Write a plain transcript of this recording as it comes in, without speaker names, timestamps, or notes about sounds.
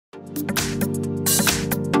Hi,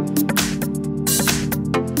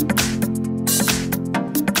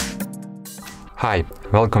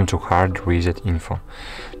 welcome to HardReset.Info.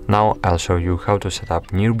 Now I'll show you how to set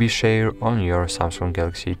up Nearby Share on your Samsung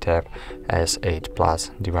Galaxy Tab S8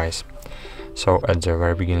 Plus device. So at the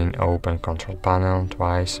very beginning, open Control Panel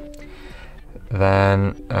twice,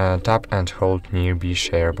 then tap and hold Nearby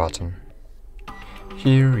Share button.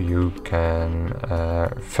 Here you can,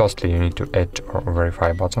 firstly you need to add or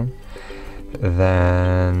verify button,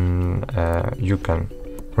 then you can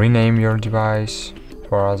rename your device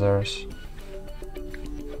for others.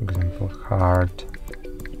 For example, Hard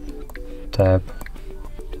Tab.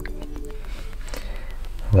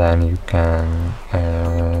 Then you can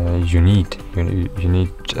you need to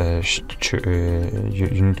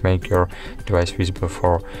make your device visible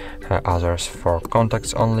for others, for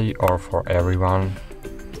contacts only or for everyone.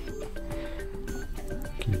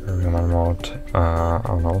 Keep everyone mode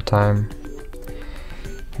on all time.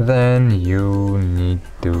 Then you need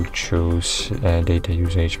to choose data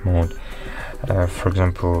usage mode. For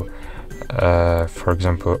example,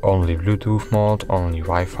 only Bluetooth mode, only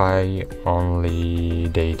Wi-Fi, only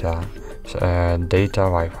data,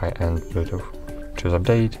 Wi-Fi, and Bluetooth. Choose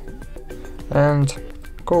update, and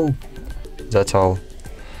cool. That's all.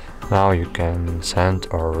 Now you can send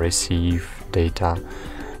or receive data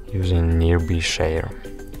using Nearby Share.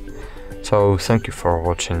 So thank you for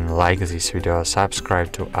watching. Like this video,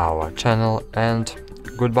 subscribe to our channel, and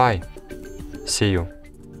goodbye. See you.